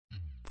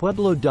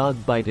Pueblo Dog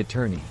Bite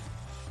Attorney.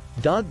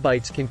 Dog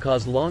bites can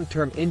cause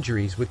long-term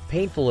injuries with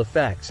painful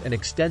effects and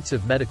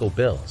extensive medical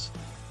bills.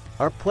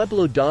 Our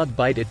Pueblo Dog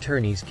Bite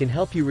Attorneys can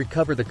help you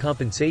recover the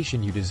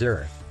compensation you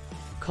deserve.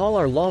 Call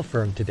our law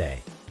firm today.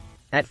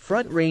 At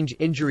Front Range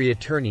Injury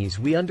Attorneys,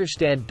 we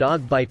understand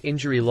dog bite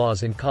injury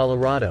laws in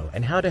Colorado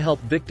and how to help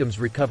victims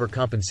recover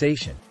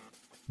compensation.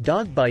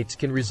 Dog bites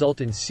can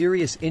result in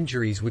serious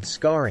injuries with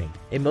scarring,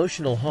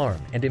 emotional harm,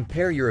 and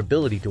impair your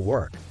ability to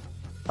work.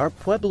 Our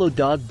Pueblo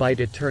Dog Bite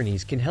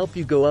Attorneys can help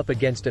you go up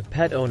against a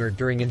pet owner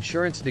during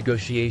insurance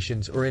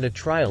negotiations or in a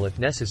trial if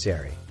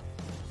necessary.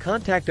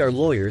 Contact our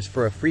lawyers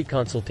for a free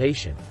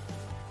consultation.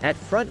 At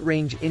Front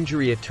Range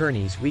Injury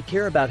Attorneys, we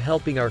care about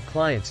helping our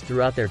clients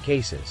throughout their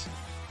cases.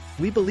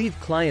 We believe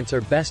clients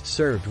are best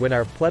served when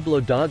our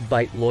Pueblo Dog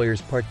Bite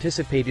lawyers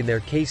participate in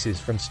their cases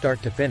from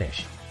start to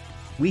finish.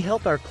 We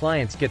help our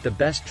clients get the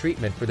best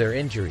treatment for their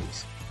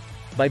injuries.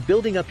 By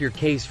building up your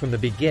case from the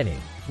beginning,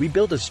 we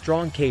build a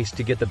strong case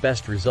to get the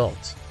best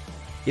results.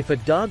 If a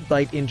dog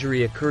bite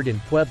injury occurred in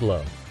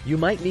Pueblo, you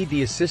might need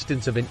the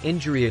assistance of an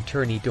injury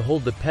attorney to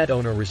hold the pet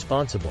owner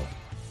responsible.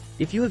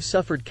 If you have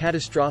suffered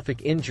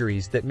catastrophic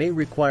injuries that may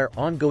require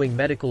ongoing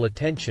medical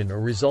attention or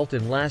result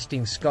in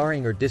lasting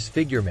scarring or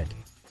disfigurement,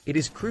 it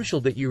is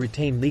crucial that you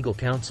retain legal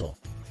counsel.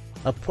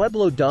 A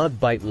Pueblo Dog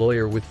Bite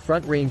lawyer with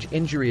Front Range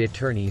Injury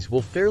Attorneys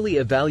will fairly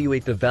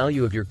evaluate the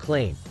value of your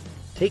claim,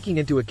 taking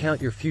into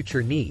account your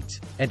future needs,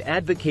 and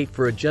advocate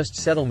for a just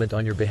settlement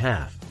on your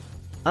behalf.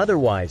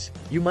 Otherwise,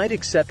 you might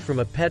accept from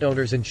a pet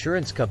owner's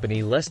insurance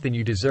company less than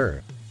you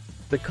deserve.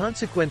 The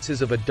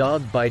consequences of a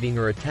dog biting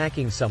or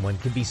attacking someone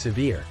can be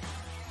severe.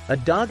 A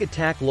dog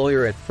attack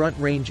lawyer at Front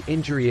Range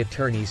Injury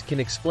Attorneys can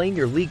explain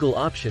your legal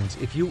options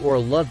if you or a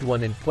loved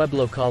one in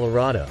Pueblo,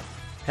 Colorado,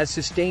 has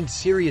sustained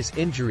serious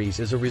injuries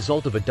as a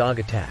result of a dog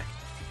attack.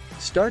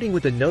 Starting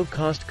with a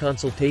no-cost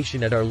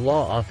consultation at our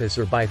law office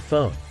or by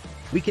phone,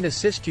 we can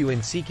assist you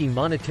in seeking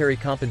monetary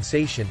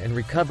compensation and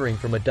recovering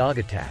from a dog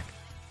attack.